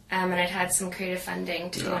April, and I'd had some creative funding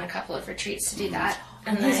to go on a couple of retreats to do that.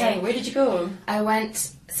 And then, where did you go? I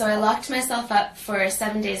locked myself up for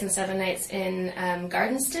 7 days and 7 nights in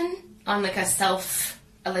Gardenston on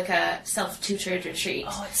a self-tutored retreat.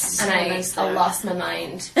 Oh, it's so nice. I lost my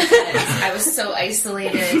mind. I was so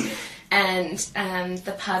isolated. And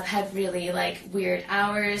the pub had really weird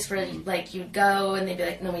hours where you'd go and they'd be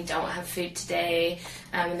like, no, we don't have food today,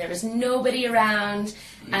 and there was nobody around,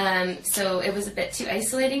 so it was a bit too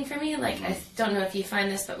isolating for me. I don't know if you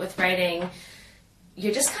find this, but with writing,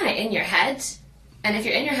 you're just kind of in your head, and if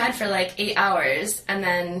you're in your head for 8 hours and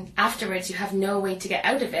then afterwards you have no way to get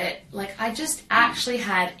out of it, I just actually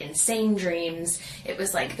had insane dreams. It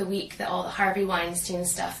was the week that all the Harvey Weinstein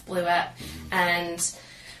stuff blew up, and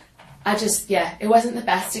it wasn't the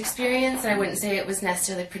best experience, and I wouldn't say it was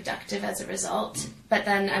necessarily productive as a result. But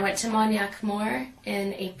then I went to Moniac Moor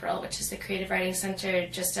in April, which is the creative writing centre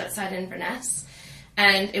just outside Inverness,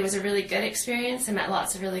 and it was a really good experience. I met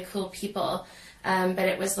lots of really cool people, but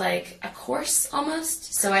it was like a course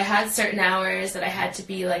almost. So I had certain hours that I had to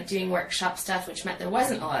be doing workshop stuff, which meant there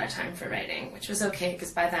wasn't a lot of time for writing, which was okay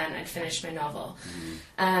because by then I'd finished my novel.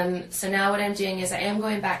 So now what I'm doing is I am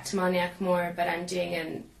going back to Moniac Moor, but I'm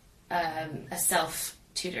doing a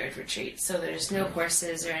tutored retreat, so there's no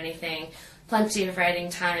courses or anything, plenty of writing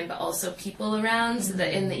time, but also people around, so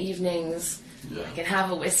that in the evenings I can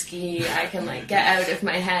have a whiskey, I can like get out of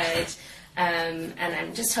my head, and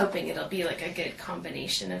I'm just hoping it'll be like a good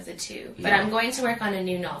combination of the two. But I'm going to work on a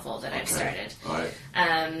new novel that I've started. Right.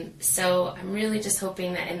 So I'm really just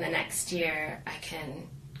hoping that in the next year I can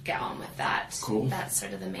get on with that. Cool. That's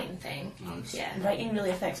sort of the main thing. Nice. Yeah. Writing really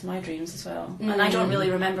affects my dreams as well. And I don't really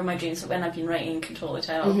remember my dreams, but when I've been writing, you can totally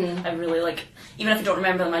tell. I really like, even if I don't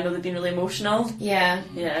remember them, I know they've been really emotional. Yeah.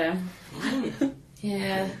 Yeah.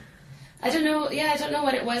 Yeah. I don't know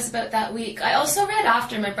what it was about that week. I also read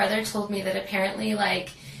after, my brother told me that apparently, like,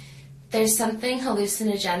 there's something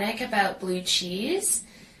hallucinogenic about blue cheese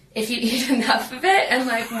if you eat enough of it, and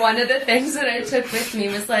like one of the things that I took with me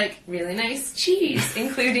was like really nice cheese,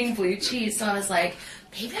 including blue cheese. So I was like,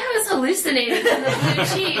 maybe I was hallucinating from the blue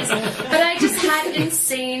cheese. But I just had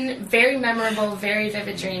insane, very memorable, very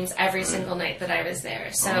vivid dreams every single night that I was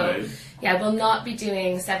there. So yeah, I will not be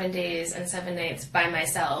doing 7 days and 7 nights by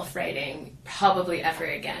myself writing probably ever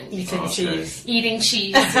again. Eating cheese. Eating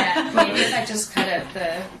cheese, yeah. Maybe if I just cut out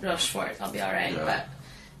the Rochefort, I'll be alright, but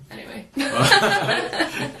anyway.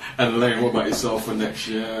 And Elaine, what about yourself for next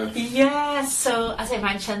year? Yeah, so as I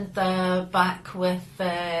mentioned, back with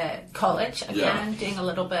college again, doing a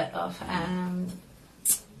little bit of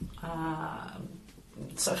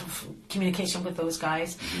sort of communication with those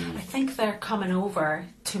guys. I think they're coming over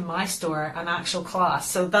to my store, an actual class,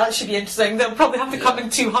 so that should be interesting. They'll probably have to come in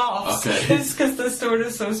two halves because the store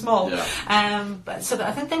is so small. But so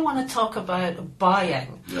I think they want to talk about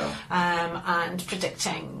buying and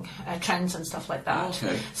predicting trends and stuff like that.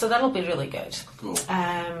 So that'll be really good. Cool.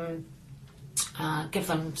 Give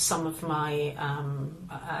them some of my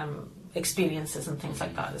experiences and things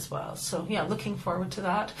like that as well. So yeah, looking forward to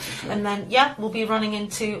that. And then we'll be running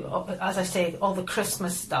into, as I say, all the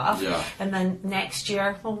Christmas stuff. And then next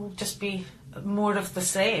year will just be more of the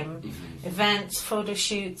same. Events, photo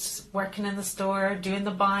shoots, working in the store, doing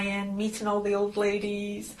the buy-in, meeting all the old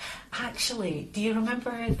ladies. Actually, do you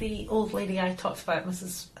remember the old lady I talked about,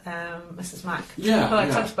 Mrs. Mack? Who I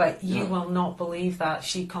talked about? You will not believe that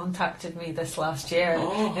she contacted me this last year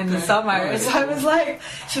in the summer. So I was like,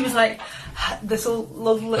 she was like, this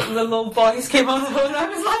little boys came on the phone, and I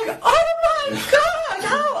was like, oh my god,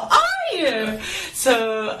 how are you?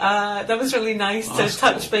 So that was really nice to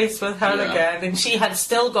touch base with her again, and she had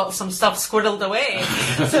still got some stuff squirreled away.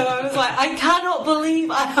 So I was like, I cannot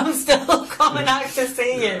believe I am still coming out to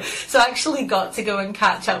see you. So I actually got to go and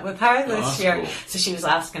catch up with her this year. Cool. So she was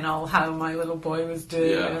asking all how my little boy was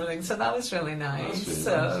doing and everything. So that was really nice.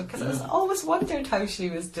 Because I always wondered how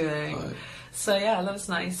she was doing. Right. So yeah, that was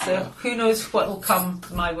nice. So who knows what will come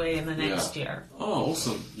my way in the next year. Oh,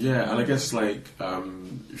 awesome. Yeah, and I guess like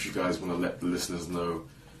if you guys want to let the listeners know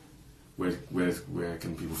where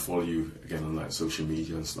can people follow you again on like social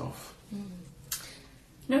media and stuff.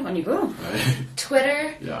 No, on you go.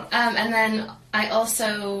 Twitter. And then I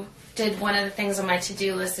also did one of the things on my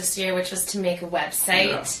to-do list this year, which was to make a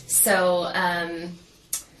website. So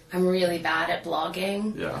I'm really bad at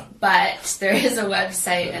blogging, but there is a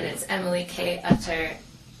website and it's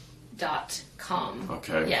emilykUtter.com.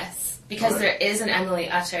 Okay. Yes, because there is an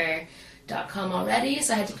emilyyutter.com already,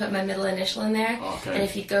 so I had to put my middle initial in there. And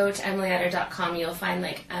if you go to emilyyutter.com, you'll find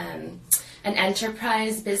like an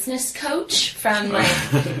enterprise business coach from like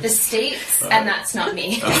the States, and that's not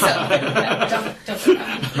me. So don't put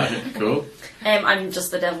that. Cool. I'm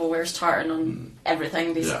just the devil wears tartan on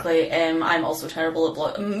everything, basically. I'm also terrible at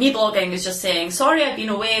blogging. Me blogging is just saying, sorry, I've been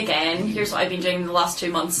away again. Here's what I've been doing the last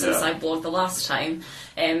 2 months since I blogged the last time.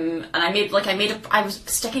 And I was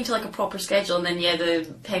sticking to like a proper schedule, and then the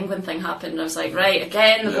penguin thing happened, and I was like, right,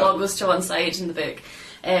 again, the blog goes to one side in the book.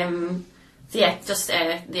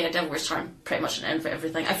 Devil Wears Tartan, pretty much in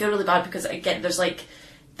everything. I feel really bad because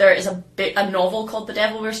there is a novel called The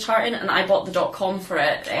Devil Wears Tartan, and I bought the .com for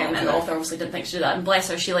it, and the author obviously didn't think to do that. And bless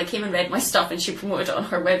her, she like came and read my stuff and she promoted it on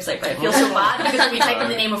her website. But I feel so bad because when you type in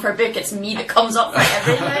the name of her book, it's me that comes up for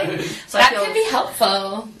everything. So that could be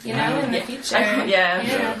helpful, you know, in the future.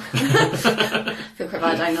 I feel quite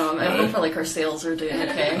bad. I know. I hope like her sales are doing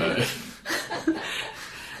okay.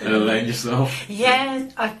 And Elaine, yourself? Yeah,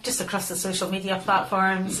 just across the social media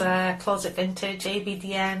platforms, Closet Vintage,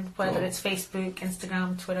 ABDN, whether it's Facebook,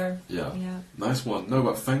 Instagram, Twitter. Yeah. Nice one. No,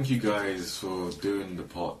 but thank you guys for doing the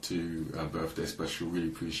part 2 birthday special. Really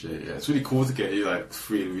appreciate it. It's really cool to get you like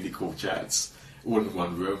 3 really cool chats all in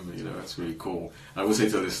one room. You know, that's really cool. I will say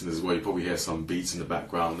to the listeners as well, you probably hear some beats in the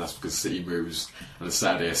background. That's because City Moves on a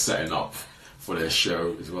Saturday are setting up for their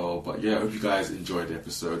show as well. But yeah, I hope you guys enjoyed the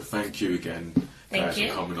episode. Thank you again Thank you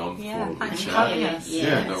for coming on Yeah, for thanks the for chat. having us.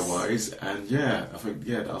 Yeah, no worries. And yeah, I think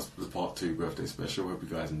that was the part 2 birthday special. Hope you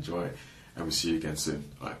guys enjoy, and we'll see you again soon.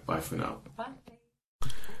 All right, bye for now. Bye.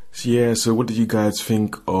 So what did you guys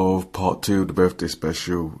think of part 2 of the birthday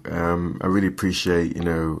special? I really appreciate,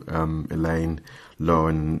 Elaine,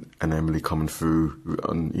 Lauren and Emily coming through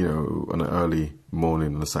on an early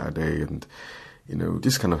morning on a Saturday, and,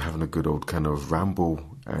 just kind of having a good old kind of ramble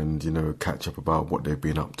and, catch up about what they've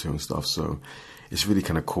been up to and stuff. So it's really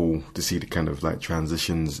kind of cool to see the kind of like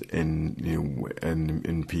transitions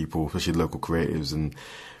in people, especially local creatives, and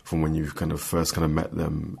from when you've kind of first kind of met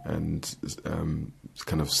them and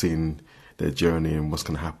kind of seen their journey and what's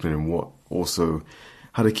kind of happening and what also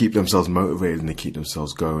how they keep themselves motivated and they keep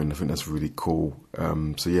themselves going. I think that's really cool.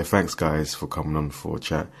 So yeah, thanks guys for coming on for a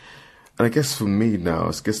chat. And I guess for me now,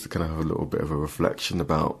 I guess to kind of have a little bit of a reflection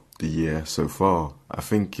about the year so far. I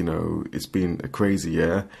think, it's been a crazy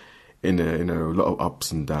year in a lot of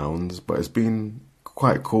ups and downs, but it's been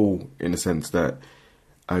quite cool in the sense that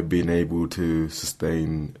I've been able to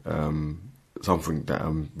sustain something that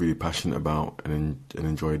I'm really passionate about and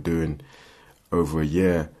enjoy doing over a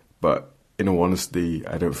year. But in all honesty,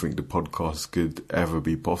 I don't think the podcast could ever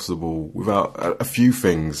be possible without a few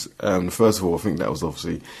things. First of all, I think that was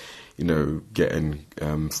obviously, getting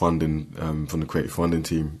funding from the creative funding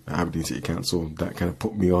team at Aberdeen City Council. That kind of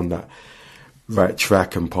put me on that right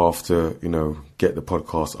track and path to, get the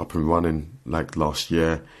podcast up and running like last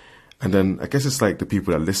year. And then I guess it's like the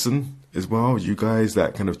people that listen as well, you guys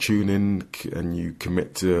that kind of tune in and you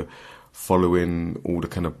commit to following all the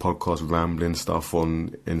kind of podcast rambling stuff on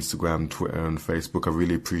Instagram, Twitter and Facebook. I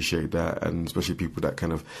really appreciate that. And especially people that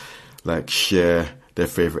kind of like share their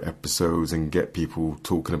favourite episodes and get people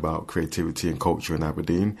talking about creativity and culture in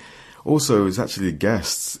Aberdeen. Also, it's actually the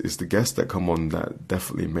guests. It's the guests that come on that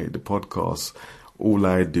definitely make the podcast. All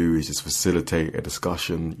I do is just facilitate a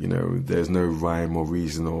discussion. There's no rhyme or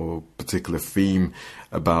reason or particular theme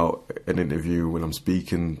about an interview when I'm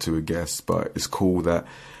speaking to a guest, but it's cool that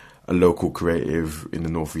a local creative in the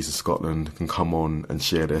northeast of Scotland can come on and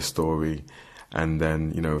share their story, and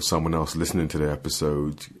then, someone else listening to the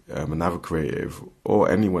episode, another creative or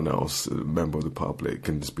anyone else, a member of the public,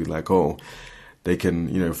 can just be like, oh, they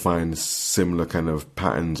can, find similar kind of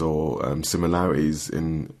patterns or similarities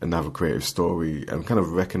in another creative story and kind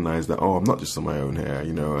of recognize that, oh, I'm not just on my own here.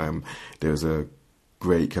 There's a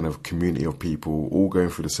great kind of community of people all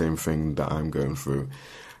going through the same thing that I'm going through.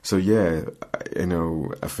 So yeah,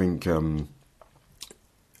 I think over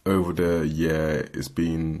the year it's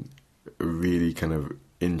been a really kind of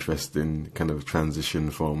interesting kind of transition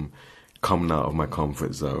from coming out of my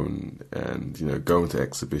comfort zone and, going to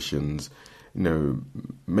exhibitions,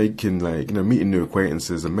 making meeting new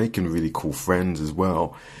acquaintances and making really cool friends as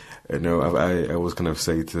well. I always kind of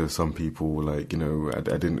say to some people, I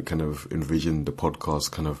didn't kind of envision the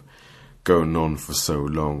podcast kind of going on for so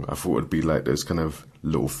long. I thought it'd be like those kind of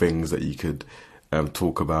little things that you could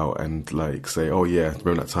talk about and like say, oh yeah,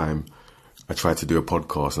 remember that time I tried to do a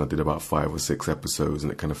podcast and I did about 5 or 6 episodes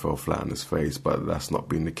and it kind of fell flat on its face, but that's not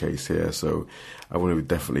been the case here. So I want to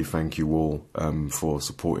definitely thank you all for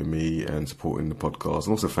supporting me and supporting the podcast,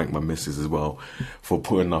 and also thank my missus as well for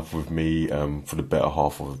putting up with me for the better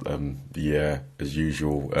half of the year as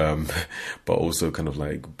usual, but also kind of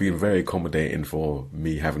like being very accommodating for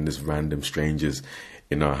me having this random strangers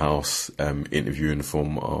in our house, interviewing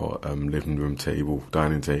from our living room table,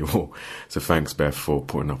 dining table. So thanks, Beth, for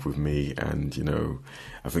putting up with me. And,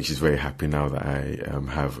 I think she's very happy now that I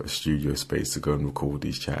have a studio space to go and record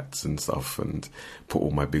these chats and stuff and put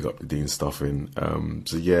all my Big Up the Dean stuff in.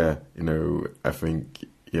 So yeah, I think,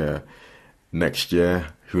 next year,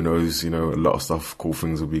 who knows, a lot of stuff, cool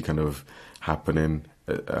things will be kind of happening.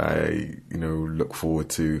 I, look forward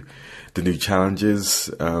to the new challenges.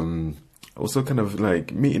 Also kind of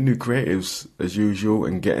like meeting new creatives as usual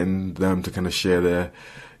and getting them to kind of share their,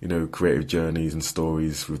 creative journeys and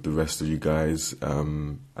stories with the rest of you guys.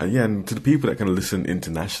 And to the people that kind of listen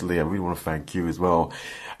internationally, I really want to thank you as well.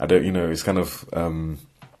 It's kind of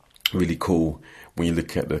really cool when you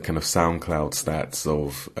look at the kind of SoundCloud stats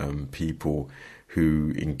of people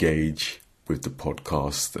who engage with the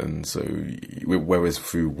podcast, and so whereas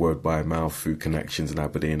through word by mouth, through connections in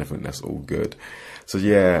Aberdeen, I think that's all good. So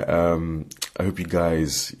yeah, I hope you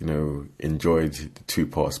guys enjoyed the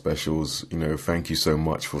 2-part specials. Thank you so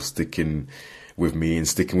much for sticking with me and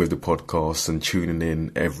sticking with the podcast and tuning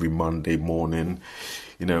in every Monday morning.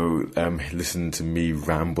 listen to me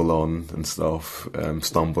ramble on and stuff,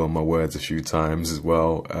 stumble on my words a few times as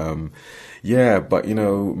well. But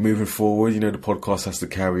moving forward, the podcast has to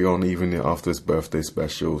carry on even after this birthday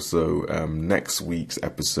special. So next week's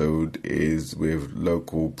episode is with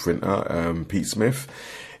local printer Pete Smith.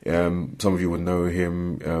 Some of you will know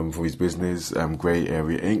him for his business, Grey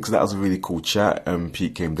Area Ink. So that was a really cool chat.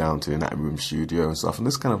 Pete came down to an Room studio and stuff, and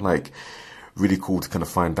it's kind of like really cool to kind of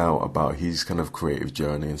find out about his kind of creative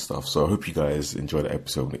journey and stuff. So I hope you guys enjoy the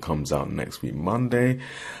episode when it comes out next week, Monday.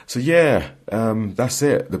 So that's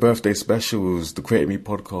it. The birthday specials, the Create Me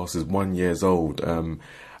podcast is 1 year old.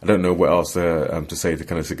 I don't know what else to say to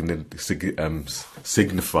kind of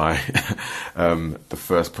signify the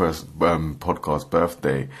first podcast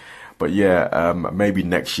birthday. But maybe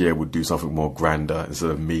next year we'll do something more grander instead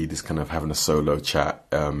of me just kind of having a solo chat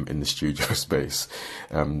in the studio space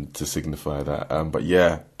to signify that.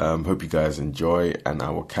 Hope you guys enjoy, and I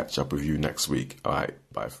will catch up with you next week. All right,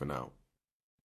 bye for now.